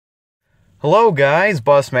Hello guys,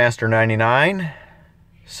 Busmaster99.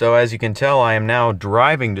 So as you can tell, I am now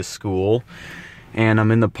driving to school and I'm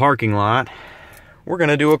in the parking lot. We're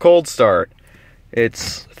gonna do a cold start.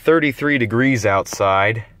 It's 33 degrees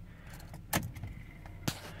outside.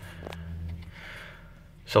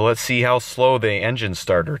 So let's see how slow the engine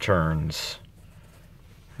starter turns.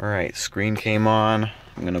 Alright, screen came on.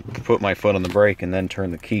 I'm gonna put my foot on the brake and then turn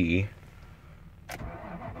the key.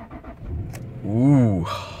 Ooh.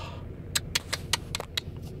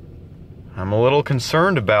 I'm a little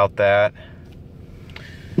concerned about that.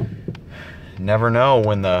 Never know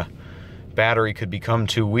when the battery could become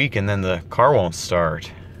too weak and then the car won't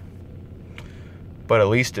start. But at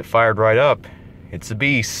least it fired right up. It's a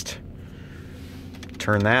beast.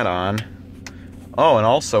 Turn that on. Oh, and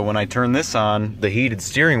also when I turn this on, the heated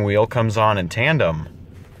steering wheel comes on in tandem.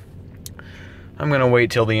 I'm gonna wait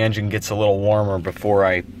till the engine gets a little warmer before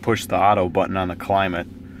I push the auto button on the climate.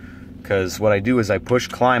 Because what I do is I push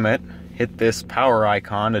climate, hit this power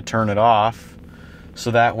icon to turn it off,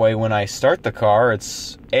 so that way when I start the car,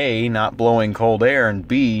 it's A, not blowing cold air, and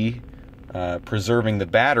B, preserving the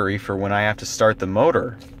battery for when I have to start the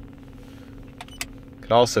motor.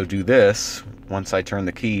 Could also do this, once I turn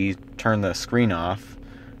the key, turn the screen off.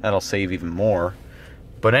 That'll save even more.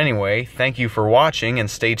 But anyway, thank you for watching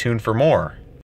and stay tuned for more.